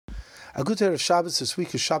A good day of Shabbos this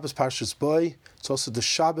week is Shabbos Parshas Boy. It's also the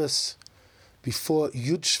Shabbos before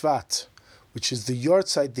Yud Shvat, which is the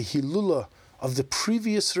Yortzeit, the Hilula of the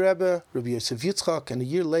previous Rebbe, Rabbi Yosef Yitzchak, and a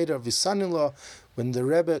year later of his son-in-law, when the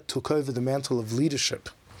Rebbe took over the mantle of leadership.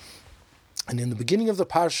 And in the beginning of the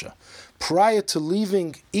Parsha, prior to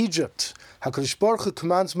leaving Egypt, HaKadosh Baruch Hu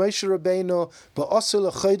commands Moshe Rabbeinu,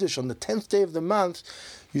 Ba'asel HaChodesh, on the 10th day of the month,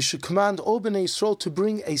 you should command all Bnei Yisrael to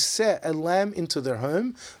bring a lamb into their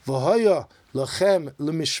home. V'hoya lachem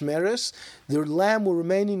l'mishmeres. The lamb will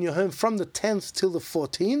remain in your home from the 10th till the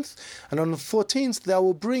 14th. And on the 14th, they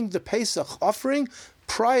will bring the Pesach offering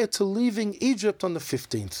prior to leaving Egypt on the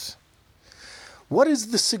 15th. What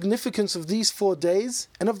is the significance of these 4 days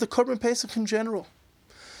and of the Korban Pesach in general?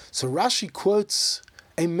 So Rashi quotes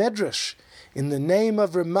a medrash in the name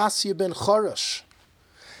of Rabbi ben Chorash,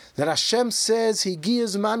 that Hashem says,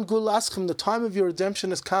 Higi man gul aschem, the time of your redemption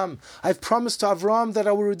has come. I've promised to Avraham that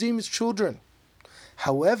I will redeem his children.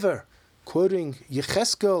 However, quoting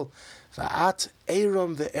Yecheskel, Va'at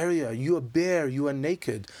Eiram ve'eria, you are bare, you are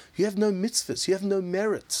naked, you have no mitzvahs, you have no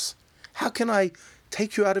merits. How can I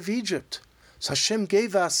take you out of Egypt? So Hashem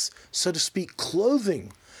gave us, so to speak,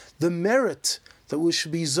 clothing, the merit that we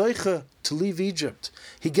should be zoicha to leave Egypt.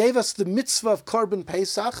 He gave us the mitzvah of Korban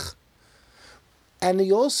Pesach, and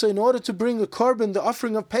he also, in order to bring a korban, the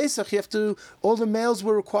offering of Pesach, all the males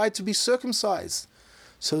were required to be circumcised.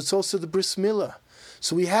 So it's also the bris milah.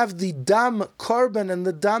 So we have the dam korban and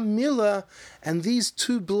the dam milah, and these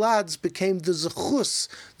two bloods became the zechus,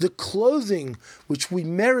 the clothing which we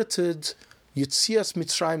merited Yetzias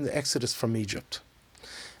Mitzrayim, the exodus from Egypt.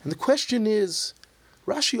 And the question is,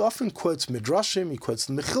 Rashi often quotes Midrashim, he quotes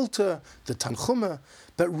the Mechilta, the Tanchuma,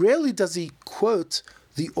 but rarely does he quote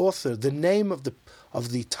the author, the name of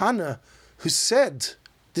the Tana who said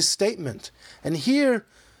this statement. And here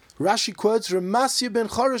Rashi quotes Rabbi ben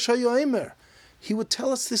Chorash HaYomer. He would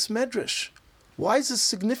tell us this medrash. Why is it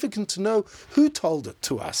significant to know who told it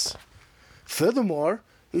to us? Furthermore,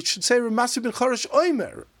 it should say Rabbi ben Chorash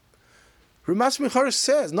Omer. Rabbi ben Chorash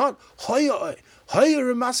says, not Hoya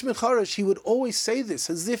Rabbi ben Chorash. He would always say this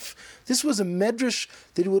as if this was a medrash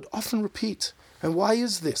that he would often repeat. And why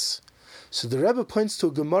is this? So the Rebbe points to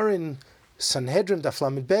a Gemara in Sanhedrin, Daf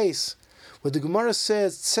Lamed Beis, where the Gemara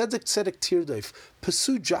says, Tzedek Tzedek Tirdof,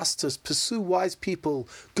 pursue justice, pursue wise people,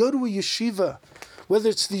 go to a yeshiva, whether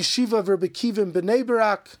it's the yeshiva of Rabbi Kiva in Bnei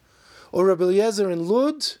Barak, or Rabbi Eliezer in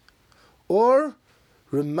Lud, or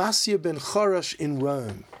Rabbi ben Chorash in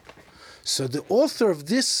Rome. So the author of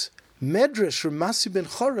this medrash, Rabbi ben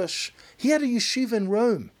Chorash, he had a yeshiva in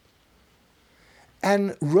Rome.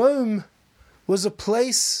 And Rome was a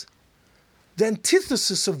place, the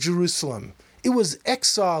antithesis of Jerusalem. It was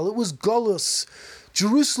exile, it was golus.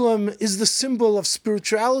 Jerusalem is the symbol of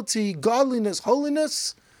spirituality, godliness,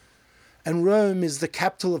 holiness, and Rome is the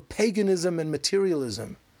capital of paganism and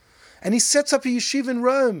materialism. And he sets up a yeshiva in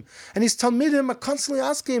Rome, and his Talmidim are constantly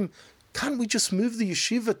asking him, can't we just move the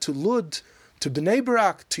yeshiva to Lud, to Bnei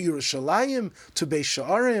Barak, to Yerushalayim, to Beis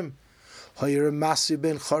Sha'arim? Let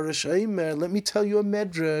me tell you a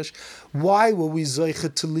medrash. Why were we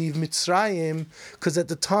zoichet to leave Mitzrayim? Because at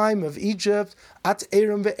the time of Egypt, at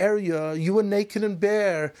Eiram ve'eria, you were naked and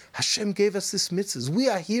bare. Hashem gave us this mitzvah. We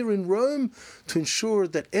are here in Rome to ensure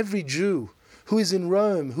that every Jew who is in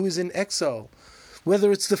Rome, who is in exile,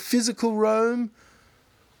 whether it's the physical Rome,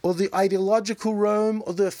 or the ideological Rome,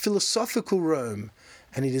 or the philosophical Rome,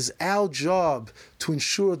 and it is our job to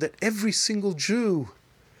ensure that every single Jew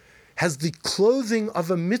has the clothing of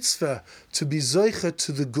a mitzvah to be zoicha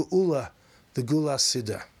to the Geula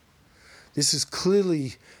Siddha. This is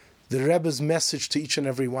clearly the Rebbe's message to each and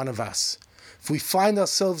every one of us. If we find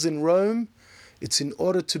ourselves in Rome, it's in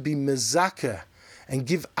order to be mezakeh and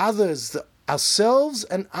give others, ourselves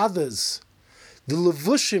and others, the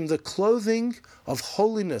levushim, the clothing of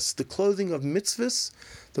holiness, the clothing of mitzvahs,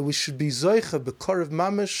 that we should be zoicha b'korav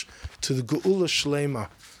mamash to the Geula Shlema.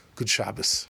 Good Shabbos.